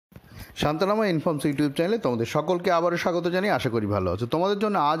শান্তনাময় informs YouTube চ্যানেলে তোমাদের সকলকে আবারও স্বাগত জানিয়ে আশা করি ভালো আছো। তোমাদের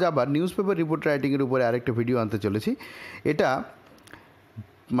জন্য আজ আবার নিউজ পেপার রিপোর্ট রাইটিংয়ের উপরে আরেকটা ভিডিও আনতে চলেছি। এটা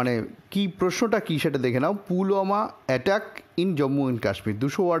মানে কি প্রশ্নটা কি সেটা দেখে নাও। Pulwama attack in Jammu and Kashmir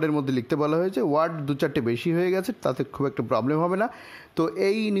 200 ওয়ার্ডের মধ্যে লিখতে বলা হয়েছে। ওয়ার্ড 2-4টে বেশি হয়ে গেছে, তাতে খুব একটা প্রবলেম হবে না। তো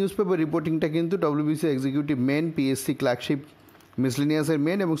এই নিউজ পেপার রিপোর্টিংটা কিন্তু WBCS executive main, PSC clerkship, মিসলিনিয়াসের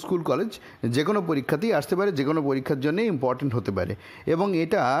main এবং স্কুল কলেজ যে কোনো পরীক্ষাতেই আসতে পারে, যে কোনো পরীক্ষার জন্যই ইম্পর্টেন্ট হতে পারে। এবং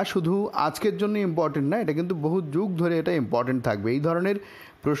এটা শুধু আজকের জন্য ইম্পর্টেন্ট না, এটা কিন্তু বহু যুগ ধরে এটা ইম্পর্টেন্ট থাকবে। এই ধরনের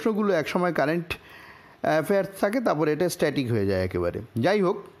প্রশ্নগুলো একসময় কারেন্ট অ্যাফেয়ার্স থাকে, তারপরে এটা স্ট্যাটিক হয়ে যায় একেবারে। যাই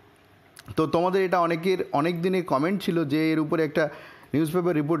হোক, তো তোমাদের এটা অনেক দিনের কমেন্ট ছিল যে এর উপরে একটা নিউজ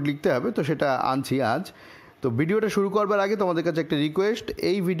পেপার রিপোর্ট লিখতে হবে, তো সেটা আনছি আজ। তো ভিডিওটা শুরু করবার আগে তোমাদের কাছে একটা রিকোয়েস্ট,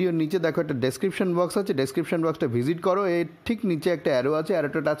 এই ভিডিওর নিচে দেখো একটা ডেসক্রিপশন বক্স আছে, ডেসক্রিপশন বক্সটা ভিজিট করো। এর ঠিক নিচে একটা অ্যারো আছে,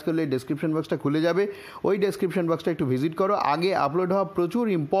 অ্যারোটা টাচ করলে এই ডেসক্রিপশন বক্সটা খুলে যাবে। ওই ডেসক্রিপশন বক্সটা একটু ভিজিট করো। আগে আপলোড হওয়া প্রচুর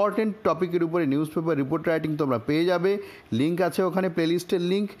ইম্পর্টেন্ট টপিকের উপরে নিউজ পেপার রিপোর্ট রাইটিং তোমরা পেয়ে যাবে। লিঙ্ক আছে ওখানে, প্লেলিস্টের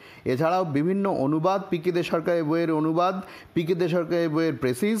লিঙ্ক। এছাড়াও বিভিন্ন অনুবাদ, পিকে দে সরকারের বইয়ের অনুবাদ, পিকে দে সরকারের বইয়ের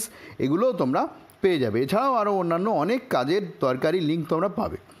প্রেসিস, এগুলোও তোমরা পেয়ে যাবে। এছাড়াও আরও অন্যান্য অনেক কাজের দরকারি লিঙ্ক তোমরা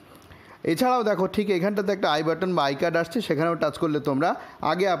পাবে। এছাড়াও দেখো ঠিক এখানটাতে একটা আই বাটন বা আই কার্ড আসছে, সেখানেও টাচ করলে তোমরা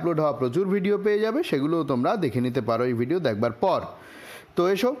আগে আপলোড হওয়া প্রচুর ভিডিও পেয়ে যাবে, সেগুলোও তোমরা দেখে নিতে পারো এই ভিডিও দেখবার পর। তো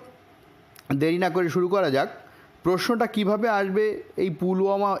এসো দেরি না করে শুরু করা যাক। প্রশ্নটা কিভাবে আসবে, এই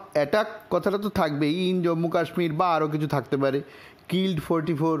পুলওয়ামা অ্যাটাক কথাটা তো থাকবেই, ইন জম্মু কাশ্মীর বা আরও কিছু থাকতে পারে, কিল্ড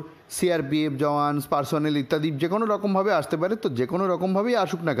 44 সিআরপিএফ জওয়ানস পার্সোনেল ইত্যাদি যে কোনো রকমভাবে আসতে পারে। তো যে কোনো রকমভাবেই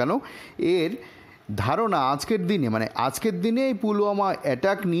আসুক না কেন, এর ধারণা আজকের দিনে এই পুলওয়ামা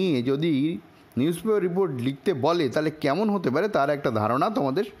অ্যাটাক নিয়ে যদি নিউজ পেপার রিপোর্ট লিখতে বলে তাহলে কেমন হতে পারে তার একটা ধারণা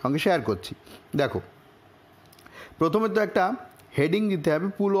তোমাদের সঙ্গে শেয়ার করছি। দেখো, প্রথমে তো একটা হেডিং দিতে হবে,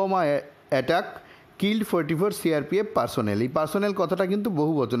 Pulwama attack killed 44 CRPF personnel. এই পার্সোনেল কথাটা কিন্তু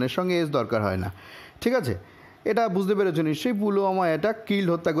বহু বচনের সঙ্গে এস দরকার হয় না, ঠিক আছে? এটা বুঝতে পেরেছো নিশ্চয়ই। পুলওয়ামা অ্যাটাক কিল্ড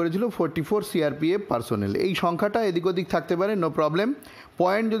হত্যা করেছিল 44 সিআরপিএফ পার্সোনেল। এই সংখ্যাটা এদিক ওদিক থাকতে পারে, নো প্রবলেম।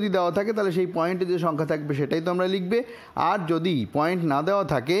 পয়েন্ট যদি দেওয়া থাকে তাহলে সেই পয়েন্টে যে সংখ্যা থাকবে সেটাই তোমরা লিখবে। আর যদি পয়েন্ট না দেওয়া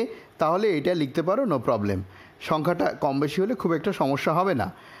থাকে তাহলে এটা লিখতে পারো, নো প্রবলেম। সংখ্যাটা কম বেশি হলে খুব একটা সমস্যা হবে না।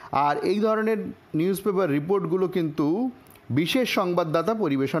 আর এই ধরনের নিউজ পেপার রিপোর্টগুলো কিন্তু বিশেষ সংবাদদাতা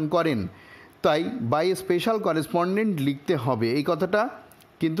পরিবেশন করেন, তাই বাই স্পেশাল করেসপন্ডেন্ট লিখতে হবে। এই কথাটা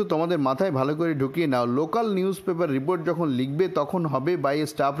কিন্তু তোমাদের মাথায় ভালো করে ঢুকিয়ে নাও। লোকাল নিউজ পেপার রিপোর্ট যখন লিখবে তখন হবে বাই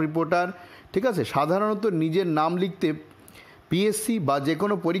স্টাফ রিপোর্টার, ঠিক আছে? সাধারণত নিজের নাম লিখতে পিএসসি বা যে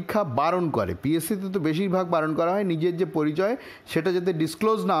কোনো পরীক্ষা বারণ করে। পিএসসিতে তো বেশিরভাগ বারণ করা হয়, নিজের যে পরিচয় সেটা যাতে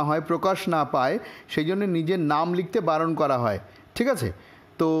ডিসক্লোজ না হয়, প্রকাশ না পায়, সেই জন্য নিজের নাম লিখতে বারণ করা হয়, ঠিক আছে?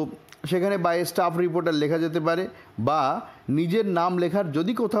 তো সেখানে বাই স্টাফ রিপোর্টার লেখা যেতে পারে, বা নিজের নাম লেখার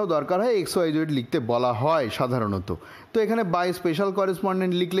যদি কোথাও দরকার হয় XYZ লিখতে বলা হয় সাধারণত। তো এখানে বাই স্পেশাল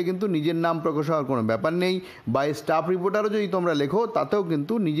করেসপন্ডেন্ট লিখলে কিন্তু নিজের নাম প্রকাশ হওয়ার কোনো ব্যাপার নেই। বাই স্টাফ রিপোর্টারও যদি তোমরা লেখো তাতেও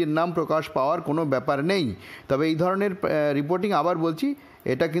কিন্তু নিজের নাম প্রকাশ পাওয়ার কোনো ব্যাপার নেই। তবে এই ধরনের রিপোর্টিং, আবার বলছি,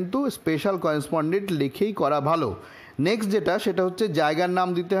 এটা কিন্তু স্পেশাল করেসপন্ডেন্ট লিখেই করা ভালো। নেক্সট যেটা, সেটা হচ্ছে জায়গার নাম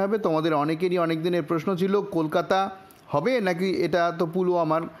দিতে হবে। তোমাদের অনেকেরই অনেক দিনের প্রশ্ন ছিল, কলকাতা হবে নাকি, এটা তো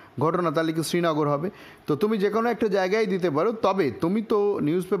পুলওয়ামার ঘটনা, তাহলে কি শ্রীনগর হবে? তো তুমি যে কোনো একটা জায়গায় দিতে পারো, তবে তুমি তো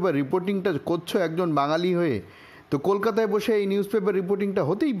নিউজ পেপার রিপোর্টিংটা করছো একজন বাঙালি হয়ে, তো কলকাতায় বসে এই নিউজ পেপার রিপোর্টিংটা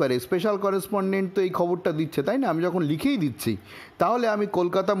হতেই পারে। স্পেশাল করেসপন্ডেন্ট তো এই খবরটা দিচ্ছে, তাই না? আমি যখন লিখেই দিচ্ছি, তাহলে আমি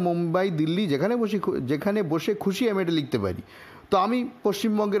কলকাতা, মুম্বাই, দিল্লি যেখানে বসে খুশি আমি এটা লিখতে পারি। তো আমি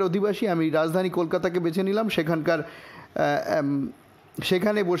পশ্চিমবঙ্গের অধিবাসী, আমি রাজধানী কলকাতাকে বেছে নিলাম,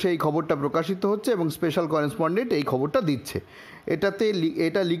 সেখানে বসে এই খবরটা প্রকাশিত হচ্ছে এবং স্পেশাল করেসপন্ডেন্ট এই খবরটা দিচ্ছে।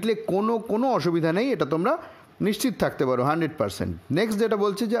 এটা লিখলে কোনো অসুবিধা নেই, এটা তোমরা নিশ্চিত থাকতে পারো 100%। নেক্সট যেটা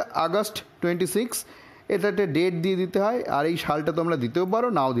বলছে যে আগস্ট 26, এটাতে ডেট দিয়ে দিতে হয়, আর এই সালটা তোমরা দিতেও পারো,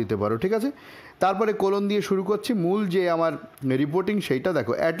 নাও দিতে পারো, ঠিক আছে? তারপরে কোলন দিয়ে শুরু করছি। মূল যে আমার রিপোর্টিং সেইটা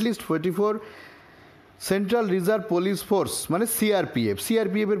দেখো, at least 44 central reserve police force মানে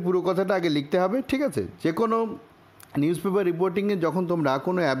সিআরপিএফের পুরো কথাটা আগে লিখতে হবে, ঠিক আছে? যে কোনো নিউজ পেপার রিপোর্টিংয়ে যখন তোমরা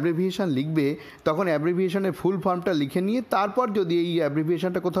কোনো অ্যাব্রিভিয়েশন লিখবে, তখন অ্যাব্রিভিয়েশনের ফুল ফর্মটা লিখে নিয়ে তারপর যদি এই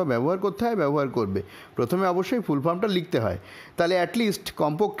অ্যাব্রিভিয়েশনটা কোথাও ব্যবহার করতে হয় ব্যবহার করবে। প্রথমে অবশ্যই ফুল ফর্মটা লিখতে হয়। তাহলে অ্যাটলিস্ট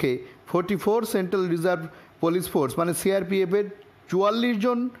কমপক্ষে 44 সেন্ট্রাল রিজার্ভ পুলিশ ফোর্স মানে সিআরপিএফের 44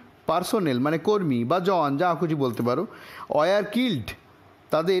 জন পার্সোনেল মানে কর্মী বা জওয়ান, যা খুশি বলতে পারো, ওয়ার কিল্ড,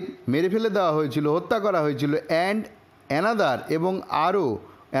 তাদের মেরে ফেলে দেওয়া হয়েছিল, হত্যা করা হয়েছিল। অ্যান্ড অ্যানাদার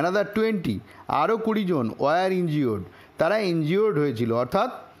 20, আরও 20 জন ওয়ার ইনজিওর্ড, তারা ইনজিওর্ড হয়েছিল, অর্থাৎ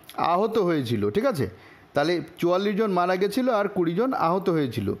আহত হয়েছিল, ঠিক আছে? তাহলে 44 জন মারা গেছিল আর 20 জন আহত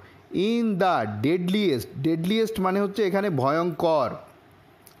হয়েছিল। ইন দ্য ডেডলিয়েস্ট মানে হচ্ছে এখানে ভয়ঙ্কর,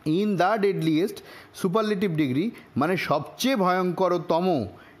 in the deadliest superlative degree মানে সবচেয়ে ভয়ঙ্করতম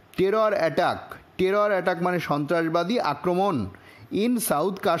টেরর অ্যাটাক মানে সন্ত্রাসবাদী আক্রমণ। ইন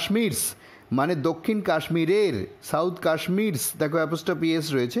সাউথ কাশ্মীরস মানে দক্ষিণ কাশ্মীরের, সাউথ কাশ্মীরস দেখো অ্যাপোস্ট্রফি এস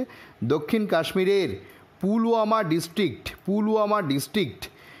রয়েছে, দক্ষিণ কাশ্মীরের পুলওয়ামা ডিস্ট্রিক্ট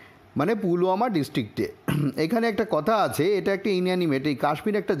মানে পুলওয়ামা ডিস্ট্রিক্টে। এখানে একটা কথা আছে, এটা একটা ইনঅ্যানিমেট, এই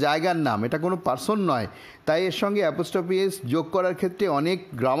কাশ্মীর একটা জায়গার নাম, এটা কোনো পার্সন নয়, তাই এর সঙ্গে অ্যাপোস্ট্রফি এস যোগ করার ক্ষেত্রে অনেক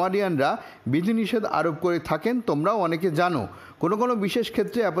গ্রামারিয়ানরা বিধিনিষেধ আরোপ করে থাকেন, তোমরাও অনেকে জানো। কোনো বিশেষ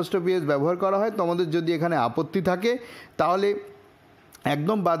ক্ষেত্রে অ্যাপোস্ট্রফি এস ব্যবহার করা হয়। তোমাদের যদি এখানে আপত্তি থাকে তাহলে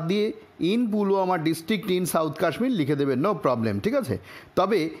একদম বাদ দিয়ে in Pulwama district in south Kashmir লিখে দেবে, নো প্রবলেম, ঠিক আছে।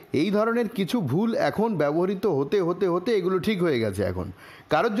 তবে এই ধরনের কিছু ভুল এখন ব্যবহৃত হতে হতে হতে এগুলো ঠিক হয়ে গেছে এখন।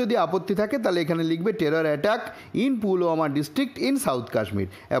 কারোর যদি আপত্তি থাকে তাহলে এখানে লিখবে terror attack in Pulwama district in south Kashmir,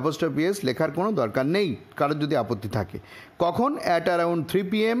 apostrophe S লেখার কোনো দরকার নেই কারোর যদি আপত্তি থাকে। কখন? At around 3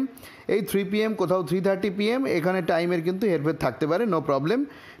 PM। এই 3 PM কোথাও 3:30 PM, এখানে টাইমের কিন্তু হেরফের থাকতে পারে, নো প্রবলেম,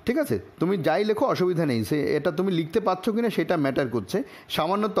 ঠিক আছে। তুমি যাই লেখো অসুবিধা নেই, সে এটা তুমি লিখতে পারছো কিনা সেটা ম্যাটার করছে,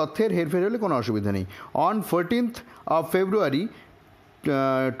 সামান্য তথ্যের হেরফের হলে কোনো অসুবিধা নেই। On 14th of February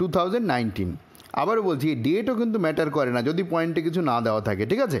 2019। আবারও বলছি এই ডেটও কিন্তু ম্যাটার করে না যদি পয়েন্টে কিছু না দেওয়া থাকে,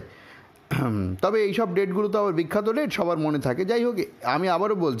 ঠিক আছে। তবে এইসব ডেটগুলো তো আবার বিখ্যাত ডেট, সবার মনে থাকে। যাই হোক, আমি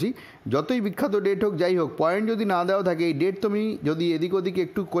আবারও বলছি যতই বিখ্যাত ডেট হোক যাই হোক, পয়েন্ট যদি না দেওয়া থাকে এই ডেট তুমি যদি এদিক ওদিক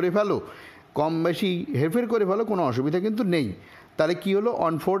একটু করে ফেলো, কম বেশি হেরফের করে ফেলো, কোনো অসুবিধা কিন্তু নেই। তাহলে কী হলো?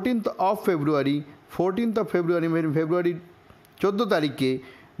 অন 14th of February, ফেব্রুয়ারি 14 তারিখে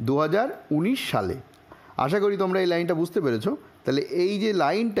 2019 সালে। আশা করি তোমরা এই লাইনটা বুঝতে পেরেছো। তাহলে এই যে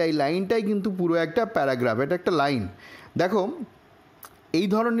লাইনটাই কিন্তু পুরো একটা প্যারাগ্রাফ, এটা একটা লাইন। দেখো এই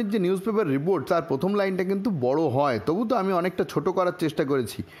ধরনের যে নিউজ পেপার রিপোর্ট, তার প্রথম লাইনটা কিন্তু বড় হয়, তবু তো আমি অনেকটা ছোট করার চেষ্টা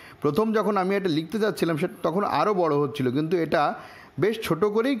করেছি। প্রথম যখন আমি এটা লিখতে যাচ্ছিলাম সেটা তখন আরও বড় হচ্ছিল, কিন্তু এটা বেশ ছোট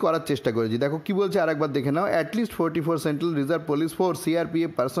করেই করার চেষ্টা করেছি। দেখো কি বলছে আরেকবার দেখে নাও। At least 44 central reserve police force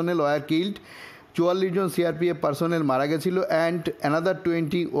CRPF personnel were killed, 44 John CRPF personnel মারা গেছিল, অ্যান্ড অ্যানাদার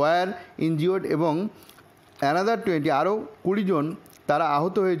 20 ওয়ার ইনজিওর্ড, এবং অ্যানাদার 20 আরও 20 জন তারা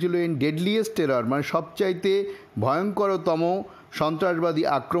আহত হয়েছিল। ইন ডেডলিয়েস্ট টেরর মানে সবচাইতে ভয়ঙ্করতম সন্ত্রাসবাদী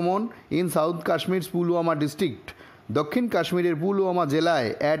আক্রমণ in south Kashmir Pulwama district, দক্ষিণ কাশ্মীরের পুলওয়ামা জেলায়,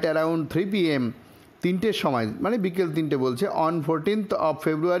 অ্যাট অ্যারাউন্ড 3 PM 3টের সময় মানে বিকেল 3টে বলছে। অন 14th of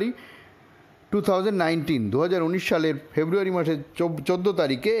February 2019 2019 সালের ফেব্রুয়ারি মাসের 14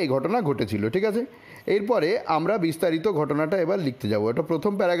 তারিখে এই ঘটনা ঘটেছিল, ঠিক আছে। এরপরে আমরা বিস্তারিত ঘটনাটা এবার লিখতে যাব। এটা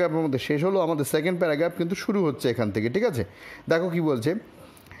প্রথম প্যারাগ্রাফের মধ্যে শেষ হলো, আমাদের সেকেন্ড প্যারাগ্রাফ কিন্তু শুরু হচ্ছে এখান থেকে, ঠিক আছে। দেখো কি বলছে।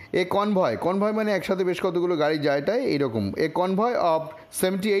 এ কনভয় মানে একসাথে বেশ কতগুলো গাড়ি যায়টায় এইরকম। এ কনভয় অফ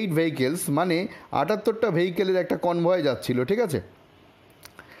 78 ভেহিকেলস মানে 78টা ভেহিকেলের একটা কনভয় যাচ্ছিল, ঠিক আছে।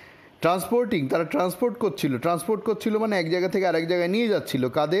 তারা ট্রান্সপোর্ট করছিল মানে এক জায়গা থেকে আরেক জায়গায় নিয়ে যাচ্ছিল।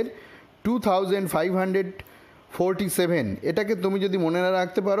 কাদের? 2547। এটাকে তুমি যদি মনে না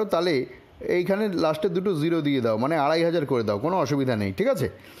রাখতে পারো তাহলে এইখানে লাস্টে দুটো জিরো দিয়ে দাও, মানে 2500 করে দাও, কোনো অসুবিধা নেই, ঠিক আছে।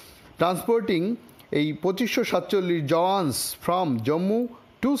 ট্রান্সপোর্টিং এই 2547 জওয়ানস ফ্রম জম্মু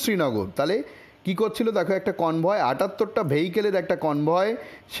টু শ্রীনগর। তাহলে কী করছিল? দেখো একটা কনভয়, 78টা ভেহিকেলের একটা কনভয়,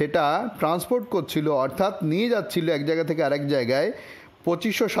 সেটা ট্রান্সপোর্ট করছিল, অর্থাৎ নিয়ে যাচ্ছিল এক জায়গা থেকে আরেক জায়গায়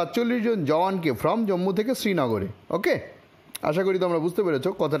 2547 জন জওয়ানকে ফ্রম জম্মু থেকে শ্রীনগরে। ওকে, আশা করি তোমরা বুঝতে পেরেছো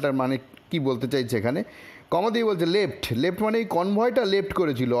কথাটার মানে কি বলতে চাইছে এখানে। কমা দিয়ে বলছে লেফট মানে এই কনভয়টা লেফট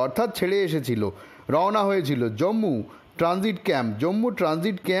করেছিল, অর্থাৎ ছেড়ে এসেছিল, রওনা হয়েছিল জম্মু ট্রানজিট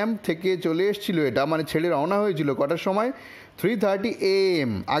ক্যাম্প থেকে চলে এসেছিল। এটা মানে ছেড়ে রওনা হয়েছিল কটার সময়? 3:30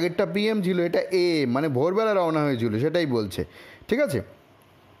 AM। আগেরটা PM ছিল, এটা AM মানে ভোরবেলা রওনা হয়েছিল, সেটাই বলছে, ঠিক আছে।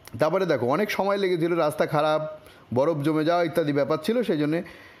 তারপরে দেখো অনেক সময় লেগেছিল, রাস্তা খারাপ, বরফ জমে যাওয়া ইত্যাদি ব্যাপার ছিল, সেই জন্যে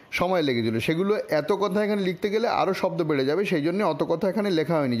সময় লেগেছিল। সেগুলো এত কথা এখানে লিখতে গেলে আরও শব্দ বেড়ে যাবে, সেই জন্য অত কথা এখানে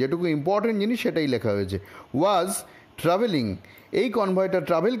লেখা হয়নি, যেটুকু ইম্পর্টেন্ট জিনিস সেটাই লেখা হয়েছে। ওয়াজ ট্রাভেলিং, এই কনভয়টা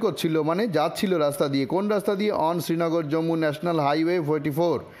ট্রাভেল করছিল মানে যাচ্ছিল রাস্তা দিয়ে। কোন রাস্তা দিয়ে? On Srinagar Jammu national highway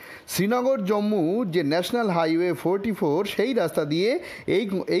 44। Srinagar Jammu যে ন্যাশনাল হাইওয়ে 44 সেই রাস্তা দিয়ে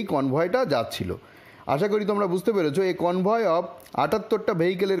এই কনভয়টা যাচ্ছিল। আশা করি তোমরা বুঝতে পেরেছো। এই কনভয় অফ 78টা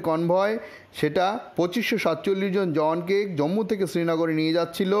ভেহিকেলের কনভয়, সেটা 2547 জন জওয়ানকে জম্মু থেকে শ্রীনগরে নিয়ে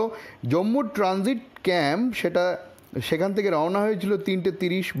যাচ্ছিল। জম্মু ট্রানজিট ক্যাম্প সেখান থেকে রওনা হয়েছিল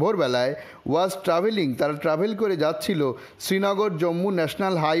 3:30 ভোরবেলায়। ওয়াজ ট্রাভেলিং, তারা ট্রাভেল করে যাচ্ছিল Srinagar Jammu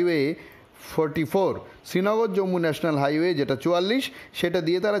national highway 44, Srinagar Jammu national highway যেটা 44, সেটা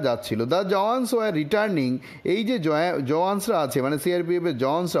দিয়ে তারা যাচ্ছিল। দ্য জওয়ানস ওয়ার রিটার্নিং, এই যে জওয়ানসরা আছে মানে CRPFের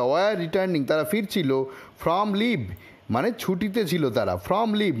জওয়ানসরা, ওয়ার রিটার্নিং তারা ফিরছিল, ফ্রম লিভ মানে ছুটিতে ছিল তারা, ফ্রম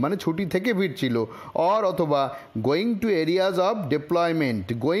লিভ মানে ছুটি থেকে ফিরছিল, অথবা going to areas of deployment,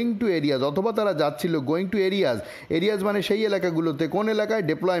 অথবা তারা যাচ্ছিল গোয়িং টু এরিয়াজ মানে সেই এলাকাগুলোতে। কোন এলাকায়?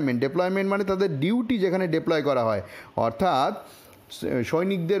 ডিপ্লয়মেন্ট মানে তাদের ডিউটি যেখানে ডিপ্লয় করা হয়, অর্থাৎ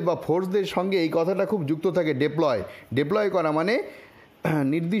সৈনিকদের বা ফোর্সদের সঙ্গে এই কথাটা খুব যুক্ত থাকে, ডেপ্লয় করা মানে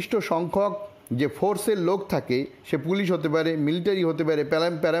নির্দিষ্ট সংখ্যক যে ফোর্সের লোক থাকে, সে পুলিশ হতে পারে, মিলিটারি হতে পারে,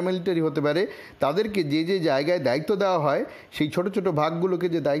 প্যারামিলিটারি হতে পারে, তাদেরকে যে যে জায়গায় দায়িত্ব দেওয়া হয় সেই ছোট ছোট ভাগগুলোকে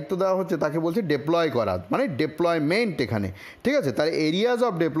যে দায়িত্ব দেওয়া হচ্ছে তাকে বলছে ডেপ্লয় করা, মানে ডেপ্লয়মেন্ট এখানে, ঠিক আছে। তাহলে এরিয়াজ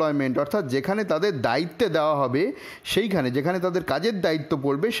অফ ডেপ্লয়মেন্ট অর্থাৎ যেখানে তাদের দায়িত্বে দেওয়া হবে সেইখানে, যেখানে তাদের কাজের দায়িত্ব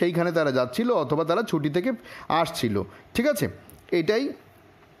পড়বে সেইখানে তারা যাচ্ছিল অথবা তারা ছুটি থেকে আসছিল, ঠিক আছে।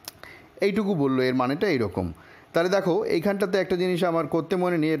 এইটুকু বললো, এর মানেটা এইরকম। তাহলে দেখো এইখানটাতে একটা জিনিস আমার করতে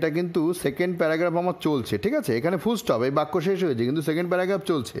মনে নেই, এটা কিন্তু সেকেন্ড প্যারাগ্রাফ আমার চলছে, ঠিক আছে। এখানে ফুল স্টপ, এই বাক্য শেষ হয়েছে কিন্তু সেকেন্ড প্যারাগ্রাফ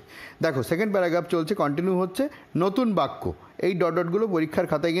চলছে। দেখো সেকেন্ড প্যারাগ্রাফ চলছে, কন্টিনিউ হচ্ছে, নতুন বাক্য, এই ডটগুলো পরীক্ষার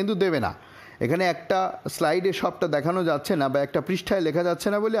খাতায় কিন্তু দেবে না। এখানে একটা স্লাইডে সবটা দেখানো যাচ্ছে না বা একটা পৃষ্ঠায় লেখা যাচ্ছে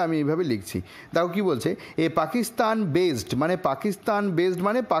না বলে আমি এইভাবে লিখছি। দেখো কী বলছে, পাকিস্তান বেসড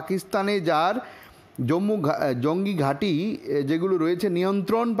মানে পাকিস্তানে যার জঙ্গি ঘাঁটি যেগুলো রয়েছে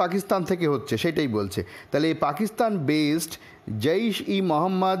নিয়ন্ত্রণ পাকিস্তান থেকে হচ্ছে সেটাই বলছে। তাহলে এই পাকিস্তান বেসড জৈশ ই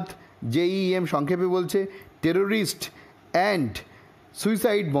মোহাম্মদ, JEM সংক্ষেপে বলছে, টেরোরিস্ট অ্যান্ড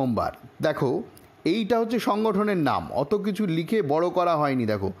সুইসাইড বোম্বার। দেখো এইটা হচ্ছে সংগঠনের নাম, অত কিছু লিখে বড় করা হয়নি।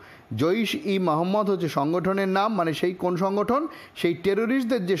 দেখো জৈশ ই মোহাম্মদ হচ্ছে সংগঠনের নাম, মানে সেই কোন সংগঠন, সেই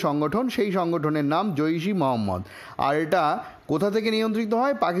টেরোরিস্টদের যে সংগঠন সেই সংগঠনের নাম জৈশ ই মোহাম্মদ। আর এটা কোথা থেকে নিয়ন্ত্রিত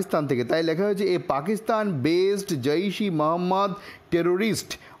হয়, পাকিস্তান থেকে, তাই লেখা হয়েছে পাকিস্তান বেসড জৈশ ই মোহাম্মদ টেরোরিস্ট,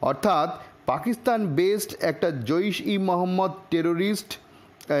 অর্থাৎ পাকিস্তান বেসড একটা জৈশ ই মোহাম্মদ টেরোরিস্ট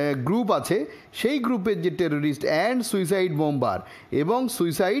গ্রুপ আছে, সেই গ্রুপের যে টেরোরিস্ট অ্যান্ড সুইসাইড বোম্বার এবং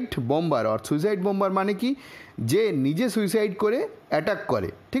সুইসাইড বোম্বার। আর সুইসাইড বোম্বার মানে কি, যে নিজে সুইসাইড করে অ্যাটাক করে,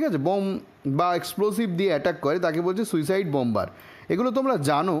 ঠিক আছে, বোম বা এক্সপ্লোসিভ দিয়ে অ্যাটাক করে তাকে বলছে সুইসাইড বোম্বার। এগুলো তোমরা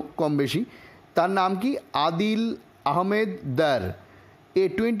জানো কম বেশি। তার নাম কি, আদিল আহমেদ দার,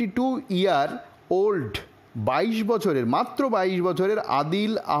 22 ইয়ার ওল্ড, 22 বছরের, মাত্র 22 বছরের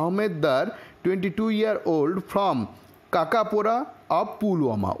আদিল আহমেদ দার, 22 year old, from কাকাপোরা of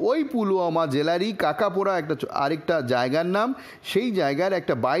Pulwama. ওই পুলওয়ামা জেলারই কাকাপোরা আরেকটা জায়গার নাম, সেই জায়গার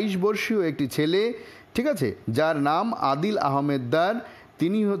একটা 22 বর্ষীয় একটি ছেলে, ঠিক আছে, যার নাম আদিল আহমেদ দার।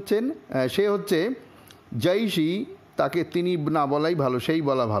 সে হচ্ছে জৈশি, তাকে তিনি না বলাই ভালো, সেই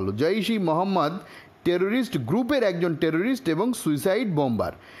বলা ভালো, জৈশি মোহাম্মদ টেরোরিস্ট গ্রুপের একজন টেরোরিস্ট এবং সুইসাইড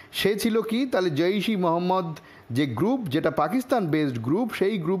বোম্বার। সে ছিল কি, তাহলে জৈশি মোহাম্মদ যে গ্রুপ, যেটা পাকিস্তান বেসড গ্রুপ,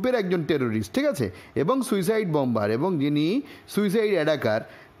 সেই গ্রুপের একজন টেরোরিস্ট, ঠিক আছে, এবং সুইসাইড বোম্বার, এবং যিনি সুইসাইড অ্যাটাকার,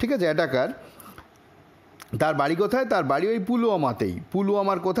 ঠিক আছে, অ্যাটাকার। তার বাড়ি কোথায়, তার বাড়ি ওই পুলওয়ামাতেই।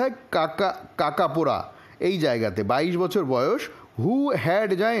 পুলওয়ামার কোথায়, কাকাপোরা এই জায়গাতে, 22 বছর বয়স। হু হ্যাড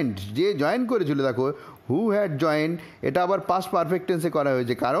জয়েন্ট, যে জয়েন করেছিল, দেখো হু হ্যাড জয়েন্ট, এটা আবার পাস্ট পারফেক্ট টেন্সে করা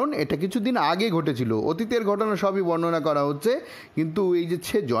হয়েছে, কারণ এটা কিছুদিন আগে ঘটেছিল, অতীতের ঘটনা সবই বর্ণনা করা হচ্ছে, কিন্তু এই যে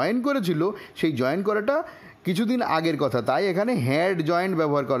সে জয়েন করেছিল সেই জয়েন করাটা কিছুদিন আগের কথা, তাই এখানে হ্যাড জয়েন্ট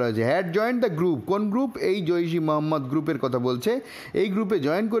ব্যবহার করা হয়েছে। হ্যাড জয়েন্ট দ্য গ্রুপ, কোন গ্রুপ, এই জৈশি মোহাম্মদ গ্রুপের কথা বলছে। এই গ্রুপে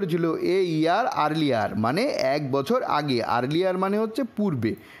জয়েন করেছিল ইয়ার আর্লিয়ার, মানে 1 বছর আগে, আর্লিয়ার মানে হচ্ছে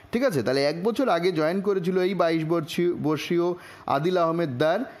পূর্বে, ঠিক আছে। তাহলে 1 বছর আগে জয়েন করেছিল এই 22 বর্ষীয় আদিল আহমেদ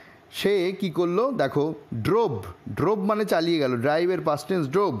দার। সে কি করলো, দেখো ড্রোভ মানে চালিয়ে গেল, ড্রাইভের পাস্ট টেন্স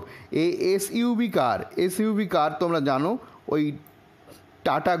ড্রোভ। এসইউভি কার তোমরা জানো, ওই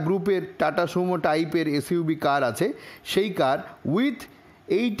টাটা গ্রুপের, টাটা সুমো টাইপের এসইউভি কার আছে, সেই কার উইথ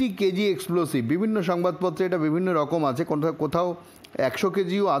 80 কেজি এক্সপ্লোসিভ। বিভিন্ন সংবাদপত্রে এটা বিভিন্ন রকম আছে, কোথাও 100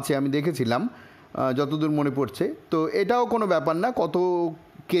 কেজিও আছে, আমি দেখেছিলাম যতদূর মনে পড়ছে। তো এটাও কোনো ব্যাপার না, কত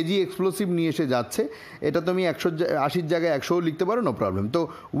কেজি এক্সপ্লোসিভ নিয়ে এসে যাচ্ছে, এটা তুমি 180 জায়গায় 100ও লিখতে পারো, নো প্রবলেম। তো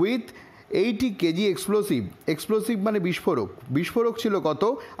উইথ 80 কেজি এক্সপ্লোসিভ মানে বিস্ফোরক ছিল কত,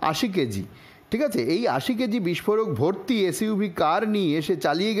 80 কেজি, ঠিক আছে। এই 80 কেজি বিস্ফোরক ভর্তি এসইউভি কার নিয়ে এসে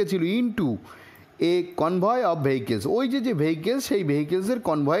চালিয়ে গেছিল into a convoy of vehicles. ওই যে ভেহিকেলস, সেই ভেহিকেলসের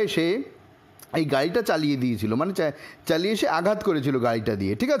কনভয়ে সে এই গাড়িটা চালিয়ে দিয়েছিল, মানে চালিয়ে এসে আঘাত করেছিল গাড়িটা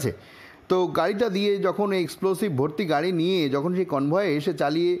দিয়ে, ঠিক আছে। তো গাড়িটা দিয়ে যখন এই এক্সপ্লোসিভ ভর্তি গাড়ি নিয়ে যখন সেই কনভয়ে এসে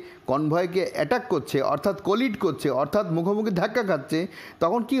চালিয়ে কনভয়কে অ্যাটাক করছে, অর্থাৎ কলিড করছে, অর্থাৎ মুখোমুখি ধাক্কা খাচ্ছে,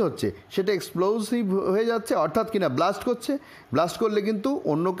 তখন কি হচ্ছে, সেটা এক্সপ্লোসিভ হয়ে যাচ্ছে, অর্থাৎ কিনা ব্লাস্ট করছে। ব্লাস্ট করলে কিন্তু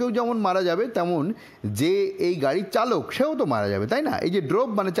অন্য কেউ যেমন মারা যাবে, তেমন যে এই গাড়ির চালক সেও তো মারা যাবে, তাই না। এই যে ড্রোভ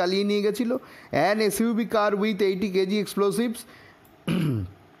মানে চালিয়ে নিয়ে গেছিলো, an SUV car with 80 KG explosives,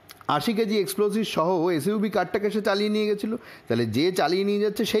 80 KG explosive সহ এসইউভি কারটাকে সে চালিয়ে নিয়ে গেছিলো। তাহলে যে চালিয়ে নিয়ে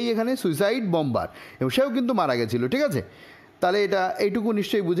যাচ্ছে সেই এখানে সুইসাইড বোম্বার, এবং সেও কিন্তু মারা গেছিলো, ঠিক আছে। তাহলে এইটুকু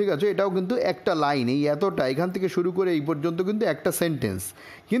নিশ্চয়ই বুঝে গেছো, এটাও কিন্তু একটা লাইন, এই এতটা এখান থেকে শুরু করে এই পর্যন্ত কিন্তু একটা সেন্টেন্স।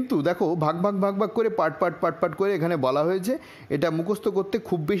 কিন্তু দেখো ভাগ করে পার্ট করে এখানে বলা হয়েছে, এটা মুখস্থ করতে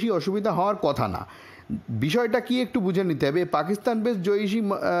খুব বেশি অসুবিধা হওয়ার কথা না। বিষয়টা কি একটু বুঝে নিতে হবে, Pakistan based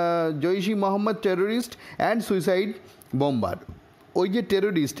জৈশি Mohammad terrorist and suicide bomber. ওই যে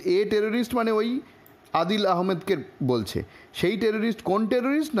টেরোরিস্ট, টেরোরিস্ট মানে ওই আদিল আহমেদকে বলছে। সেই টেরোরিস্ট কোন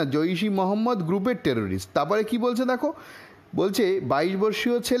টেরোরিস্ট? না জৈশ ই মোহাম্মদ গ্রুপের টেরোরিস্ট। তারপরে কি বলছে দেখো, বলছে 22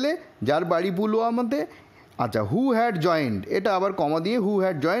 বর্ষীয় ছেলে যার বাড়ি পুলওয়ামাতে। আচ্ছা, হু হ্যাড জয়েন্ট, এটা আবার কমা দিয়ে হু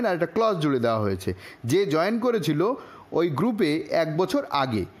হ্যাড জয়েন্ট আর একটা ক্লজ জুড়ে দেওয়া হয়েছে। যে জয়েন করেছিল ওই গ্রুপে 1 বছর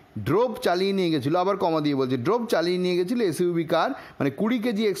আগে, ড্রোভ চালিয়ে নিয়ে গেছিলো, আবার কমা দিয়ে বলছে ড্রোভ চালিয়ে নিয়ে গেছিলো এসইউভি কার, মানে 20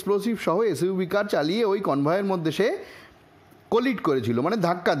 কেজি এক্সপ্লোসিভ সহ এসইউভি কার চালিয়ে ওই কনভয়ের মধ্যে সে কোলিড করেছিল, মানে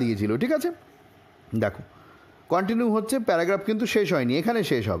ধাক্কা দিয়েছিল। ঠিক আছে, দেখো কন্টিনিউ হচ্ছে, প্যারাগ্রাফ কিন্তু শেষ হয়নি, এখানে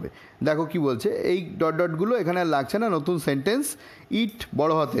শেষ হবে। দেখো কি বলছে, এই ডট ডটগুলো এখানে আর লাগছে না, নতুন সেন্টেন্স। ইট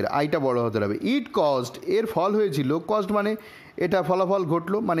বড় হাতের, আইটা বড় হাতের হবে। ইট কস্ট, এর ফল হয়েছিল, কস্ট মানে এটা ফলাফল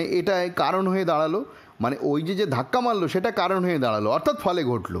ঘটলো, মানে এটা কারণ হয়ে দাঁড়ালো, মানে ওই যে ধাক্কা মারলো সেটা কারণ হয়ে দাঁড়ালো, অর্থাৎ ফলে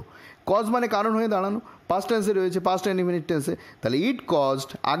ঘটলো। কজ মানে কারণ হয়ে দাঁড়ানো, পাস্ট টেন্সে রয়েছে, পাস্ট ইনডিফিনিট টেন্সে। তাহলে ইট কস্ট,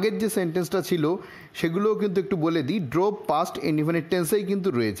 আগের যে সেন্টেন্সটা ছিল সেগুলোও কিন্তু একটু বলে দিই, ড্রোভ পাস্ট ইনডিফিনিট টেন্সেই কিন্তু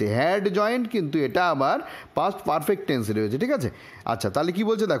রয়েছে। হ্যাড জয়েন্ট কিন্তু এটা আবার পাস্ট পারফেক্ট টেন্সে রয়েছে। ঠিক আছে, আচ্ছা তাহলে কি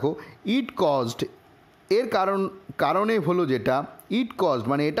বলছে দেখো, ইট কস্ট এর কারণে হলো যেটা, ইট কস্ট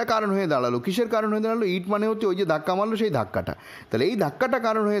মানে এটা কারণ হয়ে দাঁড়ালো। কিসের কারণ হয়ে দাঁড়ালো? ইট মানে হচ্ছে ওই যে ধাক্কা মারলো সেই ধাক্কাটা। তাহলে এই ধাক্কাটা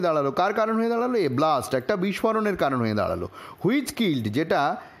কারণ হয়ে দাঁড়ালো, কার কারণ হয়ে দাঁড়ালো? এ ব্লাস্ট, একটা বিস্ফোরণের কারণ হয়ে দাঁড়ালো। হুইচ কিল্ড, যেটা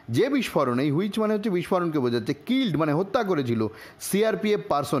যে বিস্ফোরণ, এই হুইচ মানে হচ্ছে বিস্ফোরণকে বোঝাচ্ছে, কিল্ড মানে হত্যা করেছিল সিআরপিএফ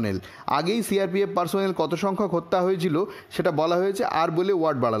পার্সোনেল। আগেই সিআরপিএফ পার্সোনেল কত সংখ্যক হত্যা হয়েছিল সেটা বলা হয়েছে, আর বলে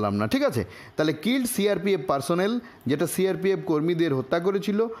ওয়ার্ড বাড়ালাম না। ঠিক আছে, তাহলে কিল্ড সিআরপিএফ পার্সোনেল, যেটা সিআরপিএফ কর্মীদের হত্যা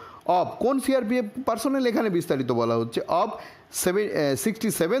করেছিল। অফ, কোন সিআরপিএফ পার্সোনেল এখানে বিস্তারিত বলা হচ্ছে, অফ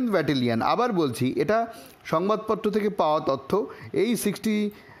 67th ব্যাটালিয়ান। আবার বলছি, এটা সংবাদপত্র থেকে পাওয়া তথ্য। এই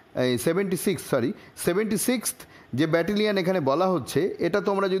 76th যে ব্যাটালিয়ান এখানে বলা হচ্ছে, এটা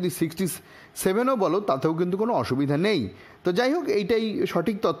তোমরা যদি 67ও বলো তাতেও কিন্তু কোনো অসুবিধা নেই। তো যাই হোক, এইটাই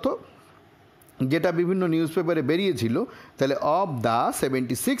সঠিক তথ্য যেটা বিভিন্ন নিউজ পেপারে বেরিয়েছিল। তাহলে অফ দ্য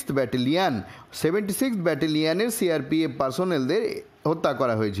 76th ব্যাটালিয়ানের সিআরপিএফ পার্সোনেলদের হত্যা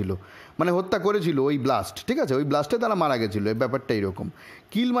করা হয়েছিল, মানে হত্যা করেছিল ওই ব্লাস্ট। ঠিক আছে, ওই ব্লাস্টে তারা মারা গেছিলো, এই ব্যাপারটা এইরকম।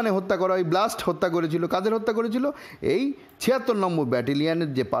 কিল মানে হত্যা করা, ওই ব্লাস্ট হত্যা করেছিল। কাদের হত্যা করেছিল? এই 76 নম্বর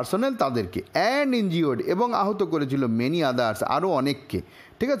ব্যাটালিয়ানের যে পার্সোনেল তাদেরকে। অ্যান্ড ইনজিওর্ড, এবং আহত করেছিল মেনি আদার্স, আরও অনেককে।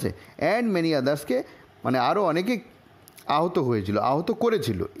 ঠিক আছে, অ্যান্ড মেনি আদার্সকে মানে আরও অনেকে আহত হয়েছিল, আহত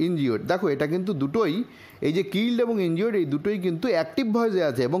করেছিল। ইনজিওর্ড, দেখো এটা কিন্তু দুটোই, এই যে কিল্ড এবং ইনজিওর্ড, এই দুটোই কিন্তু অ্যাক্টিভ ভয়েসে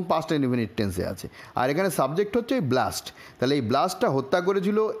আছে এবং পাস্ট ইনডিফিনিট টেন্সে আছে। আর এখানে সাবজেক্ট হচ্ছে এই ব্লাস্ট। তাহলে এই ব্লাস্টটা হত্যা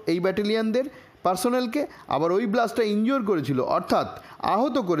করেছিল এই ব্যাটালিয়ানদের পার্সোনেলকে, আবার ওই ব্লাস্টটা ইনজিওর করেছিল, অর্থাৎ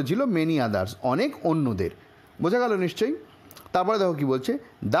আহত করেছিল মেনি আদার্স, অনেক অন্যদের। বোঝা গেল নিশ্চয়ই? তারপরে দেখো কি বলছে,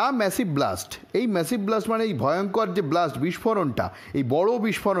 দ্য ম্যাসিভ ব্লাস্ট। এই ম্যাসিভ ব্লাস্ট মানে এই ভয়ঙ্কর যে ব্লাস্ট, বিস্ফোরণটা, এই বড়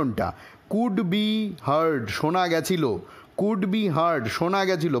বিস্ফোরণটা, কুড বি হার্ড, শোনা গেছিল। কুড বি হার্ড, শোনা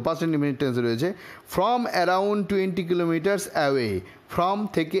গেছিল, পাস্ট ইনডিফিনিট টেন্সে রয়েছে। From around 20 kilometres away, from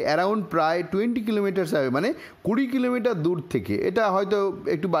থেকে, অ্যারাউন্ড প্রায়, 20 কিলোমিটার্স অ্যাওয়ে মানে 20 কিলোমিটার দূর থেকে। এটা হয়তো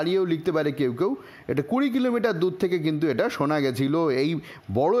একটু বাড়িয়েও লিখতে পারে কেউ কেউ, এটা 20 কিলোমিটার দূর থেকে কিন্তু এটা শোনা গেছিল। এই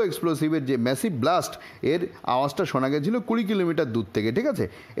বড় এক্সপ্লোসিভের যে ম্যাসিভ ব্লাস্ট, এর আওয়াজটা শোনা গেছিল 20 কিলোমিটার দূর থেকে। ঠিক আছে,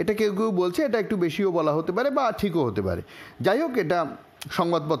 এটা কেউ কেউ বলছে এটা একটু বেশিও বলা হতে পারে বা ঠিকও হতে পারে। যাই হোক, এটা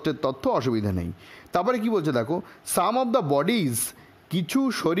সংবাদপত্রের তথ্য, অসুবিধা নেই। তারপরে কি বলছে দেখো, সাম অফ দ্য বডিজ, কিছু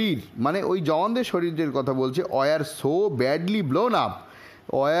শরীর মানে ওই জওয়ানদের শরীরের কথা বলছে, war so badly blown up.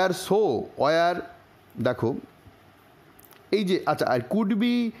 War দেখো এই যে, আচ্ছা, আর কুড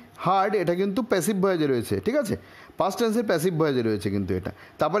বি হার্ড, এটা কিন্তু প্যাসিভ ভয়েজে রয়েছে। ঠিক আছে, পাস্ট টেন্সের প্যাসিভ ভয়েজে রয়েছে কিন্তু এটা।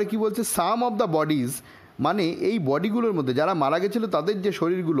 তারপরে কি বলছে, সাম অফ দ্য বডিজ মানে এই বডিগুলোর মধ্যে যারা মারা গেছিলো তাদের যে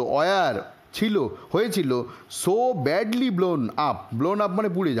শরীরগুলো হয়েছিল সো ব্যাডলি ব্লোন আপ মানে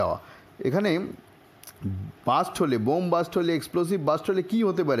পুড়ে যাওয়া। এখানে বাস্ট হলে, বোম বাস্ট হলে, এক্সপ্লোসিভ বাস্ট হলে কী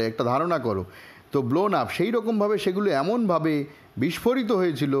হতে পারে একটা ধারণা করো। তো ব্লোন আপ, সেই রকমভাবে সেগুলো এমনভাবে বিস্ফোরিত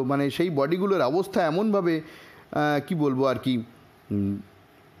হয়েছিল, মানে সেই বডিগুলোর অবস্থা এমনভাবে কি বলবো আর কি,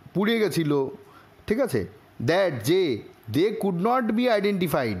 পুড়ে গেছিলো। ঠিক আছে, দ্যাট যে they could not be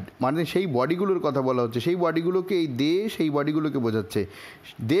identified, মানে সেই বডিগুলোর কথা বলা হচ্ছে, সেই বডিগুলোকে, এই সেই বডিগুলোকে বোঝাচ্ছে।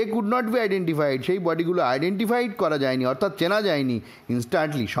 They could not be identified, সেই বডিগুলো আইডেন্টিফাইড করা যায়নি, অর্থাৎ চেনা যায়নি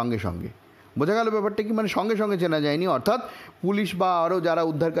ইনস্ট্যান্টলি, সঙ্গে সঙ্গে। বোঝা গেল ব্যাপারটা কি, মানে সঙ্গে সঙ্গে চেনা যায়নি, অর্থাৎ পুলিশ বা আরও যারা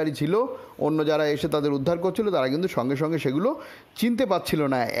উদ্ধারকারী ছিল, অন্য যারা এসে তাদের উদ্ধার করছিল, তারা কিন্তু সঙ্গে সঙ্গে সেগুলো চিনতে পারছিল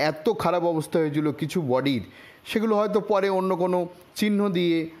না। এত খারাপ অবস্থা হয়েছিল কিছু বডির, সেগুলো হয়তো পরে অন্য কোনো চিহ্ন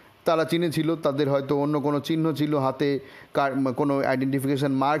দিয়ে তারা চিনেছিল, তাদের হয়তো অন্য কোনো চিহ্ন ছিল হাতে, কোনো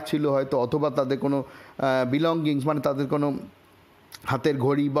আইডেন্টিফিকেশান মার্ক ছিল হয়তো, অথবা তাদের কোনো বিলঙ্গিংস মানে তাদের কোনো হাতের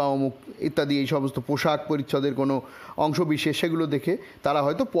ঘড়ি বা অমুক ইত্যাদি এই সমস্ত পোশাক পরিচ্ছদের কোনো অংশ বিশেষ সেগুলো দেখে তারা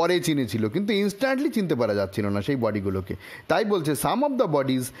হয়তো পরে চিনেছিল, কিন্তু ইনস্ট্যান্টলি চিনতে পারা যাচ্ছিল না সেই বডিগুলোকে। তাই বলছে সাম অফ দ্য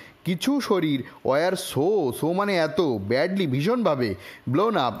বডিজ, কিছু শরীর ওয়ার সো মানে এত ব্যাডলি ভীষণভাবে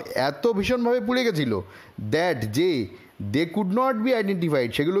ব্লোন আপ, এত ভীষণভাবে পুড়ে গেছিলো, দ্যাট যে they could not be identified,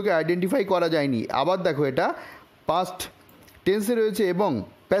 সেগুলোকে আইডেন্টিফাই করা যায়নি। আবার দেখো এটা পাস্ট টেন্সে রয়েছে এবং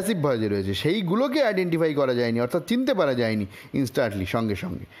প্যাসিভ ভয়েসে রয়েছে, সেইগুলোকে আইডেন্টিফাই করা যায়নি, অর্থাৎ চিনতে পারা যায়নি ইনস্ট্যান্টলি, সঙ্গে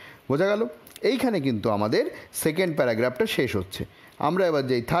সঙ্গে। বোঝা গেল? এইখানে কিন্তু আমাদের সেকেন্ড প্যারাগ্রাফটা শেষ হচ্ছে। আমরা এবার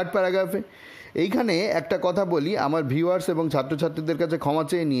যাই থার্ড প্যারাগ্রাফে। এইখানে একটা কথা বলি আমার ভিউয়ার্স এবং ছাত্রছাত্রীদের কাছে ক্ষমা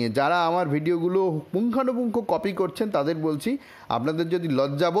চেয়ে নিয়ে, যারা আমার ভিডিওগুলো পুঙ্খানুপুঙ্খ কপি করছেন তাদের বলছি, আপনাদের যদি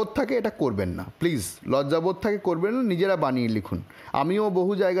লজ্জাবোধ থাকে এটা করবেন না, প্লিজ লজ্জাবোধ থাকে করবেন না, নিজেরা বানিয়ে লিখুন। আমিও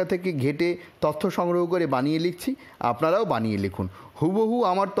বহু জায়গা থেকে ঘেটে তথ্য সংগ্রহ করে বানিয়ে লিখছি, আপনারাও বানিয়ে লিখুন। হুবহু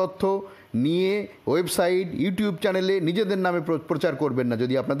আমার তথ্য নিয়ে ওয়েবসাইট ইউটিউব চ্যানেলে নিজেদের নামে প্রচার করবেন না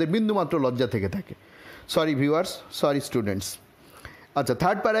যদি আপনাদের বিন্দুমাত্র লজ্জা থেকে থাকে। Sorry viewers, sorry students. আচ্ছা,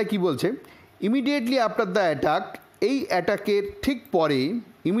 থার্ড প্যারায় কী বলছে? ইমিডিয়েটলি আফটার দ্য অ্যাটাক, এই অ্যাটাকের ঠিক পরে,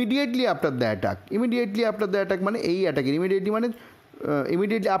 immediately after the attack, immediately after the attack মানে এই অ্যাটাকের, ইমিডিয়েটলি মানে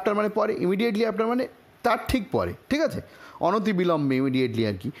ইমিডিয়েটলি আফটার মানে পরে, ইমিডিয়েটলি আফটার মানে তার ঠিক পরে, ঠিক আছে, অনতি বিলম্বে, ইমিডিয়েটলি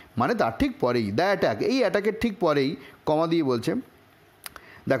আর কি, মানে তার ঠিক পরেই, দ্য অ্যাটাক, এই অ্যাটাকের ঠিক পরেই কমা দিয়ে বলছে,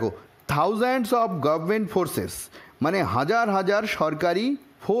 দেখো থাউজেন্ডস অফ গভর্নমেন্ট ফোর্সেস, মানে হাজার হাজার সরকারি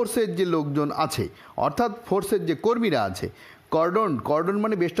ফোর্সের যে লোকজন আছে, অর্থাৎ ফোর্সের যে কর্মীরা আছে, কর্ডন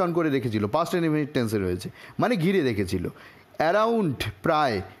মানে বেষ্টন করে রেখেছিল, পাস্ট ইনডিফিনিট টেন্সে রয়েছে, মানে ঘিরে রেখেছিল, অ্যারাউন্ড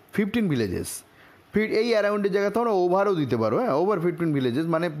প্রায় 15 ভিলেজেস, এই অ্যারাউন্ডের জায়গায় তোমরা ওভারও দিতে পারো, হ্যাঁ, ওভার 15 ভিলেজেস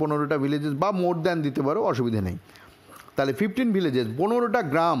মানে 15টা ভিলেজেস বা মোর দ্যান দিতে পারো, অসুবিধা নেই। তাহলে 15 ভিলেজেস, 15টা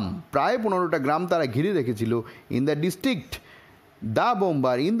গ্রাম, প্রায় 15টা গ্রাম তারা ঘিরে রেখেছিল, in the district the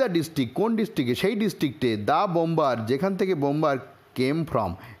bomber, in the district, কোন ডিস্ট্রিক্টে? সেই ডিস্ট্রিক্টে, দ্য বোম্বার, যেখান থেকে বোম্বার কেম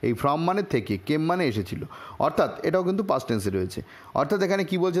ফ্রম, এই ফ্রম মানে থেকে, কেম মানে এসেছিল, অর্থাৎ এটাও কিন্তু পাস্ট টেন্সে রয়েছে। অর্থাৎ এখানে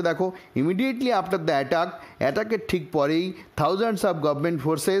কি বলছে দেখো, ইমিডিয়েটলি আফটার দ্য অ্যাটাক, অ্যাটাকের ঠিক পরেই থাউজেন্ডস অফ গভর্নমেন্ট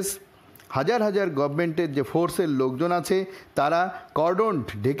ফোর্সেস, হাজার হাজার গভর্নমেন্টের যে ফোর্সের লোকজন আছে তারা কর্ডন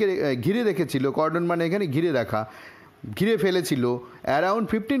ঘিরে রেখেছিল, কর্ডন মানে এখানে ঘিরে রাখা, ঘিরে ফেলেছিল, অ্যারাউন্ড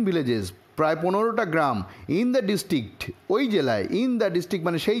 15 ভিলেজেস, প্রায় 15টা গ্রাম, ইন দ্য ডিস্ট্রিক্ট, ওই জেলায়, ইন দ্য ডিস্ট্রিক্ট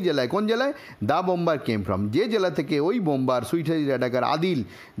মানে সেই জেলায়, কোন জেলায়? দ্য বোম্বার কেম ফ্রম, যে জেলা থেকে ওই বোম্বার সুইসাইড অ্যাটাকার আদিল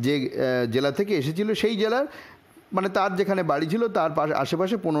যে জেলা থেকে এসেছিল, সেই জেলার মানে তার যেখানে বাড়ি ছিল তার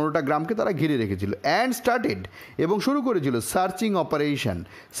আশেপাশে 15টা গ্রামকে তারা ঘিরে রেখেছিল। অ্যান্ড স্টার্টেড, এবং শুরু করেছিল সার্চিং অপারেশন,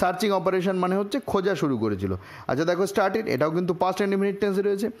 সার্চিং অপারেশন মানে হচ্ছে খোঁজা শুরু করেছিল। আচ্ছা দেখো স্টার্টেড, এটাও কিন্তু পাস্ট ইনডিফিনিট টেন্সে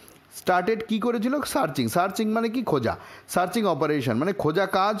রয়েছে। স্টার্টেড কী করেছিল? সার্চিং, সার্চিং মানে কি? খোঁজা, সার্চিং অপারেশন মানে খোঁজা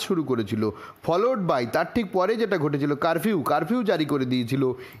কাজ শুরু করেছিল। ফলোড বাই, তার ঠিক পরে যেটা ঘটেছিল, কারফিউ জারি করে দিয়েছিল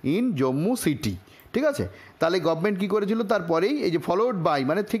ইন জম্মু সিটি, ঠিক আছে। তাহলে গভর্নমেন্ট কী করেছিল? তারপরেই এই যে ফলোড বাই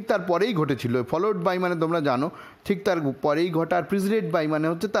মানে ঠিক তার পরেই ঘটেছিল, ফলোড বাই মানে তোমরা জানো ঠিক তার পরেই ঘটা, আর প্রিসিডেড বাই মানে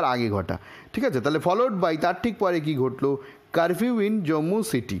হচ্ছে তার আগে ঘটা, ঠিক আছে। তাহলে ফলোড বাই তার ঠিক পরে কী ঘটলো? কারফিউ ইন জম্মু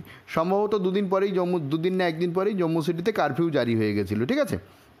সিটি, সম্ভবত দুদিন না একদিন পরেই জম্মু সিটিতে কারফিউ জারি হয়ে গেছিলো, ঠিক আছে।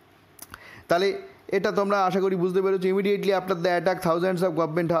 তাহলে এটা তোমরা আশা করি বুঝতে পেরেছো। Immediately after the attack thousands of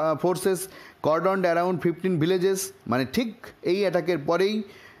government forces কর্ডনড around 15 villages, মানে ঠিক এই অ্যাটাকের পরেই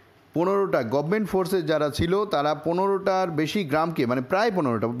 15টা গভর্নমেন্ট ফোর্সেস যারা ছিল তারা 15টার বেশি গ্রামকে, মানে প্রায়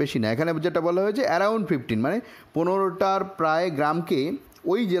 15টা, বেশি না, এখানে যেটা বলা হয়েছে অ্যারাউন্ড 15 মানে 15টার প্রায় গ্রামকে,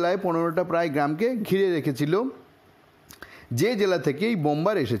 ওই জেলায় 15টা প্রায় গ্রামকে ঘিরে রেখেছিল যে জেলা থেকে এই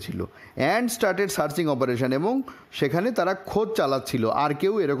বোম্বার এসেছিল। অ্যান্ড স্টার্টেড সার্চিং অপারেশন, এবং সেখানে তারা খোঁজ চালাচ্ছিল আর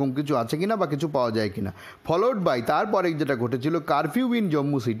কেউ এরকম কিছু আছে কিনা বা কিছু পাওয়া যায় কিনা। ফলোড বাই, তারপরে যেটা ঘটেছিল, curfew in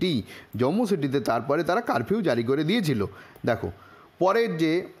Jammu city, Jammu সিটিতে তারপরে তারা কারফিউ জারি করে দিয়েছিল। দেখো পরের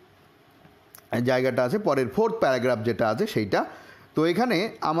যে জায়গাটা আছে, পরের ফোর্থ প্যারাগ্রাফ যেটা আছে সেইটা, তো এখানে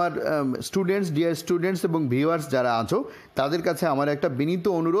আমার ডিয়ার স্টুডেন্টস এবং ভিউয়ার্স যারা আছো তাদের কাছে আমার একটা বিনীত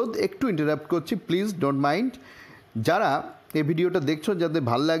অনুরোধ, একটু ইন্টারাপ্ট করছি, প্লিজ ডোন্ট মাইন্ড। যারা এই ভিডিওটা দেখছো, যাদের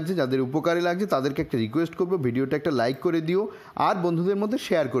ভালো লাগছে, যাদের উপকারে লাগছে, তাদেরকে একটা রিকোয়েস্ট করবো, ভিডিওটা একটা লাইক করে দিও আর বন্ধুদের মধ্যে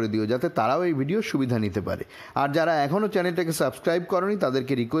শেয়ার করে দিও, যাতে তারাও এই ভিডিওর সুবিধা নিতে পারে। আর যারা এখনও চ্যানেলটাকে সাবস্ক্রাইব করোনি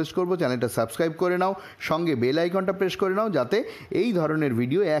তাদেরকে রিকোয়েস্ট করবো চ্যানেলটা সাবস্ক্রাইব করে নাও, সঙ্গে বেল আইকনটা প্রেস করে নাও, যাতে এই ধরনের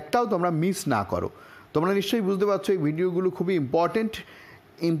ভিডিও একটাও তোমরা মিস না করো। তোমরা নিশ্চয়ই বুঝতে পারছো এই ভিডিওগুলো খুবই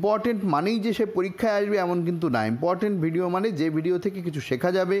ইম্পর্টেন্ট মানেই যে সে পরীক্ষায় আসবে এমন কিন্তু না। ইম্পর্টেন্ট ভিডিও মানে যে ভিডিও থেকে কিছু শেখা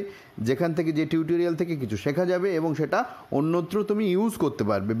যাবে, যেখান থেকে যে টিউটোরিয়াল থেকে কিছু শেখা যাবে এবং সেটা অন্যত্র তুমি ইউজ করতে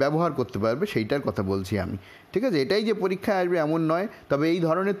পারবে, ব্যবহার করতে পারবে, সেইটার কথা বলছি আমি, ঠিক আছে। এটাই যে পরীক্ষায় আসবে এমন নয়, তবে এই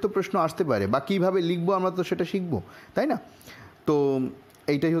ধরনের তো প্রশ্ন আসতে পারে, বা কীভাবে লিখবো আমরা তো সেটা শিখবো, তাই না? তো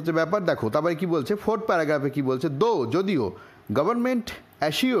এইটাই হচ্ছে ব্যাপার। দেখো তারপরে কী বলছে, ফোর্থ প্যারাগ্রাফে কী বলছে, যদিও government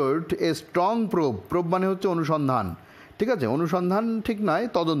assured a strong probe মানে হচ্ছে অনুসন্ধান, ঠিক আছে, অনুসন্ধান ঠিক নয়,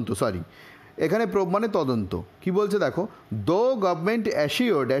 তদন্ত, সরি, এখানে প্রোব মানে তদন্ত। কি বলছে দেখো, দো গভর্নমেন্ট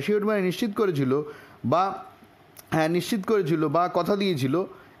অ্যাসিওর্ড মানে নিশ্চিত করেছিল বা হ্যাঁ নিশ্চিত করেছিল বা কথা দিয়েছিল,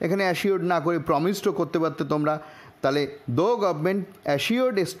 এখানে অ্যাসিওর্ড না করে প্রমিসডও করতে পারতে তোমরা। তাহলে দো গভর্নমেন্ট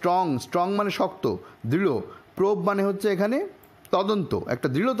অ্যাসিওর্ড এ স্ট্রং মানে শক্ত, দৃঢ়, প্রোব মানে হচ্ছে এখানে তদন্ত, একটা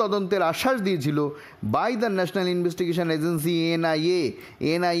দৃঢ় তদন্তের আশ্বাস দিয়েছিল by the national investigation agency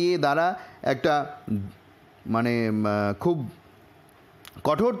NIA দ্বারা একটা মানে খুব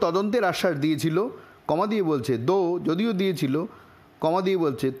কঠোর তদন্তের আশ্বাস দিয়েছিল, কমা দিয়ে বলছে দো, যদিও দিয়েছিল, কমা দিয়ে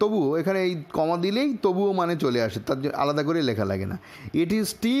বলছে তবুও, এখানে এই কমা দিলেই তবুও মানে চলে আসে, তার আলাদা করে লেখা লাগে না। ইট ইজ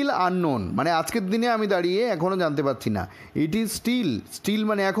স্টিল আননোন মানে আজকের দিনে আমি দাঁড়িয়ে এখনও জানতে পারছি না। ইট ইজ স্টিল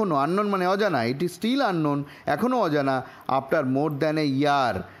মানে এখনও, আননোন মানে অজানা, ইট ইজ স্টিল আননোন এখনও অজানা, আফটার মোর দ্যান এ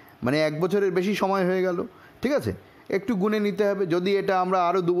ইয়ার মানে 1 বছরের বেশি সময় হয়ে গেল। ঠিক আছে, একটু গুনে নিতে হবে, যদি এটা আমরা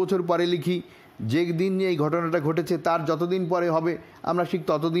আরও 2 বছর পরে লিখি, যে দিন এই ঘটনাটা ঘটেছে তার যতদিন পরে হবে আমরা ঠিক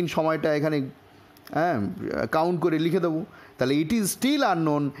ততদিন সময়টা এখানে কাউন্ট করে লিখে দেবো। তাহলে ইট ইজ স্টিল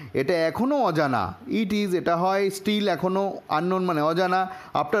আননোন, এটা এখনও অজানা, এটা হয় স্টিল এখনও, আননোন মানে অজানা,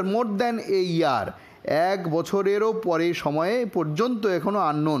 আফটার মোর দ্যান এ ইয়ার 1 বছরেরও পরে সময়ে পর্যন্ত এখনও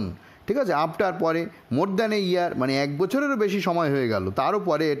আননোন। ঠিক আছে, আফটার পরে, মোর দ্যান এ ইয়ার মানে 1 বছরেরও বেশি সময় হয়ে গেল, তারও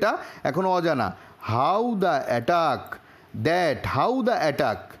পরে এটা এখনও অজানা। হাউ দ্য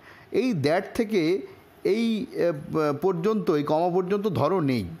অ্যাটাক, এই দ্যাট থেকে এই পর্যন্ত, এই কমা পর্যন্ত ধরো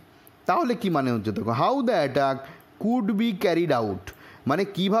নেই, তাহলে কি মানে হচ্ছে দেখো, how the attack could be carried out মানে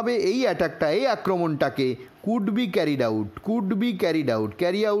কিভাবে এই অ্যাটাকটা, এই আক্রমণটাকে কুড বি ক্যারি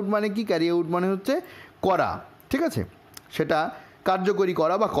আউট মানে কি, ক্যারি আউট মানে হচ্ছে করা, ঠিক আছে, সেটা কার্যকরী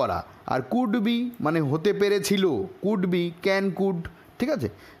করা বা করা। আর কুড বি মানে হতে পেরেছিল, কুড বি কুড, ঠিক আছে।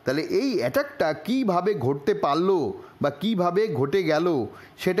 তাহলে এই অ্যাটাকটা কীভাবে ঘটতে পারলো বা কীভাবে ঘটে গেল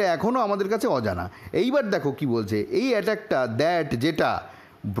সেটা এখনও আমাদের কাছে অজানা। এইবার দেখো কি বলছে, এই অ্যাটাকটা যেটা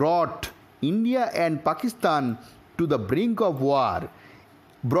ব্রট India and Pakistan to the brink of war,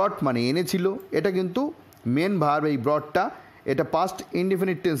 ব্রট মানে এনেছিল, এটা কিন্তু মেন ভার্ব, এই ব্রটটা এটা পাস্ট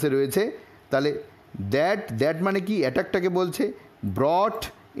ইনডেফিনিট টেন্সে রয়েছে। তাহলে দ্যাট মানে কি, অ্যাটাকটাকে বলছে ব্রট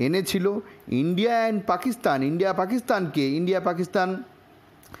এনেছিল, India and Pakistan, India Pakistan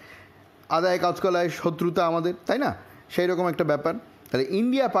আদায় কাজকলায় শত্রুতা আমাদের, তাই না, সেই রকম একটা ব্যাপার। তাহলে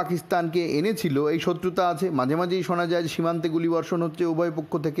ইন্ডিয়া পাকিস্তানকে এনেছিল, এই শত্রুতা আছে, মাঝে মাঝেই শোনা যায় যে সীমান্তে গুলিবর্ষণ হচ্ছে উভয়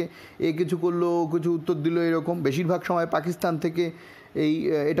পক্ষ থেকে, এ কিছু করলো ও কিছু উত্তর দিল, এরকম বেশিরভাগ সময় পাকিস্তান থেকে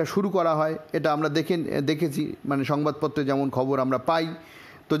এটা শুরু করা হয়, এটা আমরা দেখেছি মানে সংবাদপত্রে যেমন খবর আমরা পাই।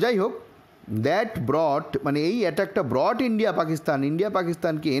 তো যাই হোক, দ্যাট ব্রট মানে এই অ্যাটাকটা ব্রট ইন্ডিয়া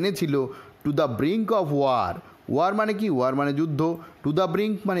পাকিস্তানকে এনেছিল to the brink of war মানে কি, ওয়ার মানে যুদ্ধ, টু দ্য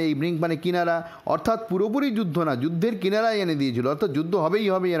ব্রিঙ্ক মানে এই ব্রিঙ্ক মানে কিনারা, অর্থাৎ পুরোপুরি যুদ্ধ না, যুদ্ধের কিনারায় এনে দিয়েছিল, অর্থাৎ যুদ্ধ হবেই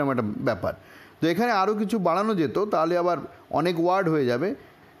এরকম একটা ব্যাপার। তো এখানে আরও কিছু বাড়ানো যেত, তাহলে আবার অনেক ওয়ার্ড হয়ে যাবে।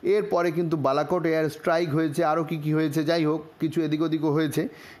 এরপরে কিন্তু বালাকোট এয়ার স্ট্রাইক হয়েছে, আরও কী হয়েছে, যাই হোক কিছু এদিক ওদিকও হয়েছে,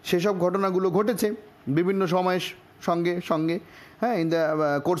 সেসব ঘটনাগুলো ঘটেছে বিভিন্ন সময়ের সঙ্গে হ্যাঁ, in the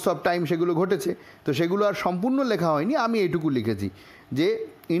course of time সেগুলো ঘটেছে। তো সেগুলো আর সম্পূর্ণ লেখা হয়নি, আমি এইটুকু লিখেছি যে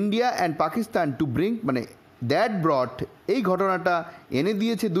India and Pakistan two brink মানে দ্যাট ব্রট, এই ঘটনাটা এনে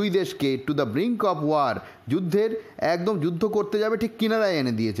দিয়েছে দুই দেশকে to the brink of war, যুদ্ধের একদম যুদ্ধ করতে যাবে ঠিক কিনারায়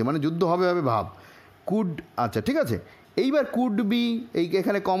এনে দিয়েছে, মানে যুদ্ধ হবে ভাব, কুড, আচ্ছা ঠিক আছে। এইবার কুড বি,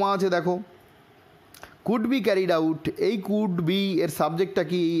 এখানে কমা আছে দেখো, কুড বি ক্যারিড আউট, এই কুড বি এর সাবজেক্টটা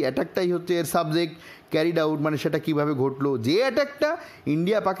কি, এই অ্যাটাকটাই হচ্ছে এর সাবজেক্ট, ক্যারিড আউট মানে সেটা কীভাবে ঘটলো, যে অ্যাটাকটা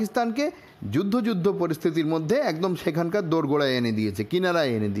ইন্ডিয়া পাকিস্তানকে যুদ্ধ পরিস্থিতির মধ্যে একদম সেখানকার দোরগোড়ায় এনে দিয়েছে,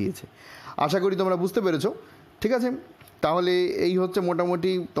 কিনারায় এনে দিয়েছে। আশা করি তোমরা বুঝতে পেরেছো, ঠিক আছে। তাহলে এই হচ্ছে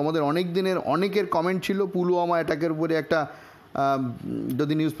মোটামুটি তোমাদের অনেক দিনের অনেকের কমেন্ট ছিল পুলওয়ামা অ্যাটাকের উপরে একটা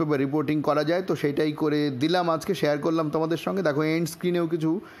যদি নিউজ পেপার রিপোর্টিং করা যায়, তো সেইটাই করে দিলাম আজকে, শেয়ার করলাম তোমাদের সঙ্গে। দেখো এন্ড স্ক্রিনেও কিছু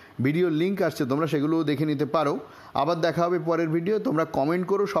ভিডিওর লিঙ্ক আসছে, তোমরা সেগুলোও দেখে নিতে পারো। আবার দেখা হবে পরের ভিডিও, তোমরা কমেন্ট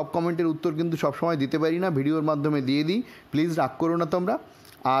করো, সব কমেন্টের উত্তর কিন্তু সবসময় দিতে পারি না, ভিডিওর মাধ্যমে দিয়ে দিই, প্লিজ রাগ করো না তোমরা।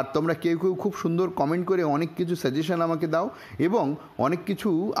 আর তোমরা কেউ খুব সুন্দর কমেন্ট করে অনেক কিছু সাজেশন আমাকে দাও, এবং অনেক কিছু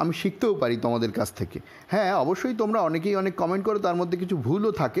আমি শিখতেও পারি তোমাদের কাছ থেকে। হ্যাঁ অবশ্যই তোমরা অনেকেই অনেক কমেন্ট করো, তার মধ্যে কিছু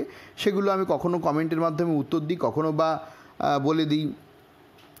ভুলও থাকে, সেগুলো আমি কখনও কমেন্টের মাধ্যমে উত্তর দিই, কখনও বা বলে দিই,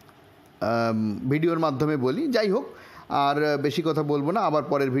 ভিডিওর মাধ্যমে বলি। যাই হোক, আর বেশি কথা বলবো না, আবার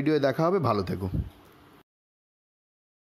পরের ভিডিওয়ে দেখা হবে, ভালো থেকো।